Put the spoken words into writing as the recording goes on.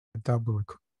double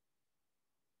record.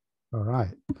 All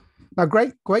right. Now,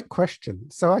 great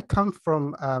question. So I come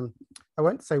from, I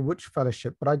won't say which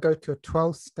fellowship, but I go to a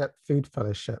 12-step food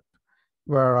fellowship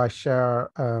where I share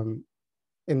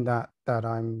in that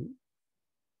I'm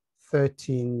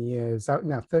 13 years out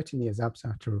now, 13 years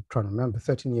abstinent, I'm trying to remember,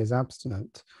 13 years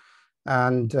abstinent,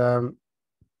 and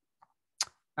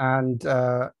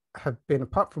have been,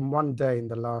 apart from one day in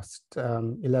the last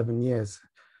 11 years,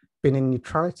 been in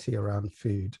neutrality around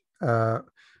food.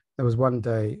 There was one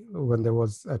day when there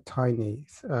was a tiny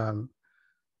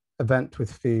event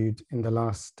with food in the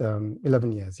last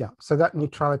 11 years. Yeah, so that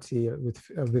neutrality with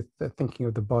thinking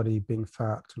of the body being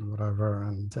fat and whatever,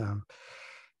 and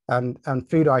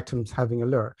food items having a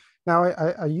lure. Now,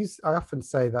 I often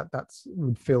say that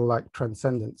would feel like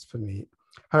transcendence for me.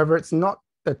 However, it's not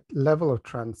the level of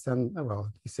transcendence.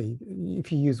 Well, you see,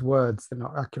 if you use words, they're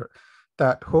not accurate.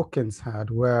 That Hawkins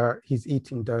had, where he's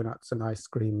eating donuts and ice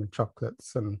cream and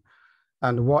chocolates and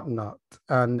whatnot,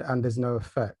 and there's no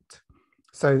effect.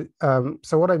 So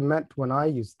so what I meant when I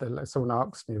used someone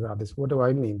asked me about this, what do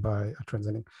I mean by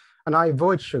transcending? And I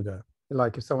avoid sugar.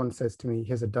 Like if someone says to me,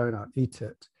 "Here's a donut, eat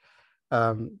it,"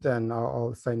 then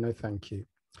I'll say no, thank you.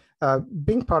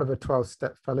 Being part of a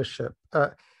 12-step fellowship.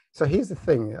 So here's the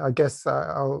thing. I guess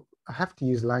I have to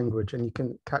use language, and you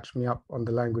can catch me up on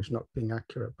the language not being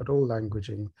accurate, but all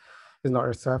languaging is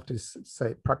not, so I have to say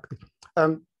it practically.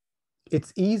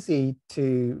 It's easy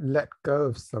to let go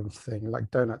of something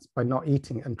like donuts by not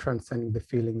eating and transcending the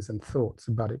feelings and thoughts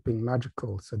about it being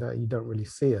magical, so that you don't really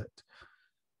see it.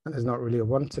 And there's not really a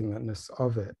wantingness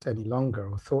of it any longer,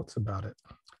 or thoughts about it.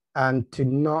 And to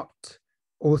not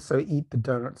also eat the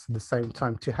donuts at the same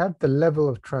time, to have the level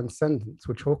of transcendence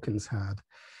which Hawkins had,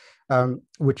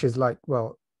 which is like,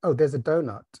 well, oh, there's a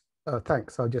donut.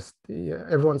 Thanks.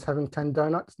 Everyone's having 10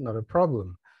 donuts, not a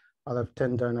problem. I'll have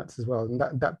 10 donuts as well. And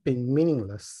that being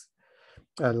meaningless,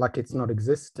 like it's not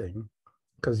existing,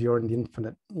 because you're in the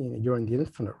infinite, you're in the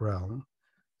infinite realm,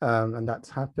 and that's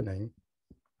happening.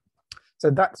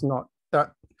 So that's not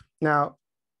that. Now,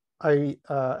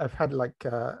 I've had like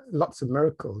lots of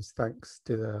miracles, thanks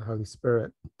to the Holy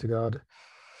Spirit, to God,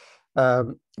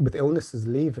 with illnesses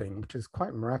leaving, which is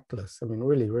quite miraculous. I mean,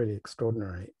 really, really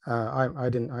extraordinary.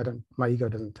 My ego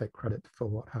doesn't take credit for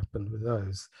what happened with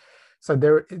those. So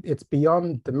it's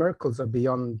beyond, the miracles are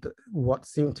beyond what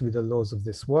seem to be the laws of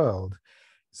this world.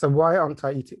 So why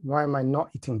am I not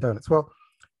eating donuts? Well,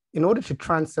 in order to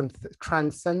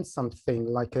transcend something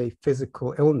like a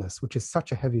physical illness, which is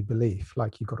such a heavy belief,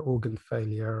 like you've got organ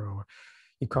failure, or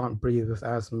you can't breathe with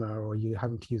asthma, or you're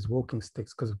having to use walking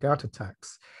sticks because of gout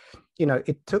attacks,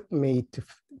 it took me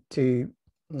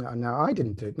now I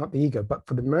didn't do it, not the ego, but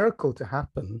for the miracle to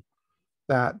happen,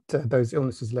 that those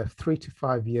illnesses left 3 to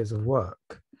 5 years of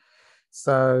work.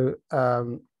 So,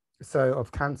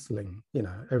 of canceling,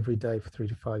 every day for 3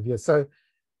 to 5 years. So,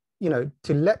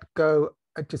 to let go,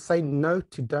 to say no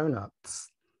to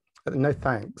donuts, no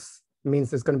thanks, means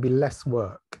there's going to be less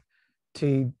work.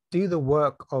 To do the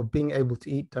work of being able to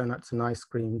eat donuts and ice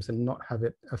creams and not have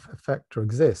it affect or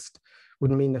exist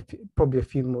would mean probably a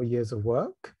few more years of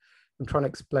work. I'm trying to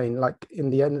explain, like, in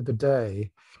the end of the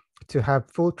day, to have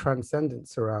full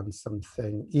transcendence around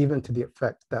something, even to the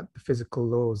effect that the physical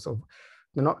laws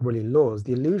they're not really laws,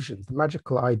 the illusions, the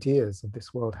magical ideas of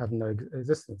this world have no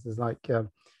existence. It's like,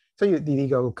 so the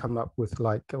ego will come up with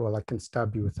like, well, I can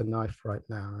stab you with a knife right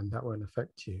now and that won't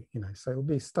affect you, so it'll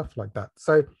be stuff like that.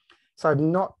 So I've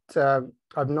not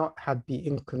had the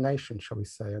inclination, shall we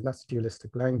say, and that's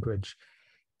dualistic language,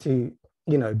 to,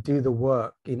 do the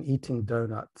work in eating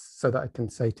donuts so that I can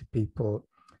say to people,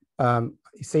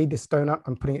 you see this donut,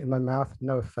 I'm putting it in my mouth,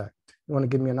 no effect. You want to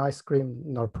give me an ice cream?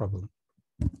 No problem.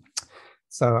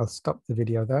 So I'll stop the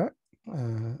video there.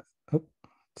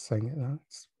 Saying it now.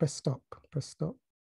 Press stop.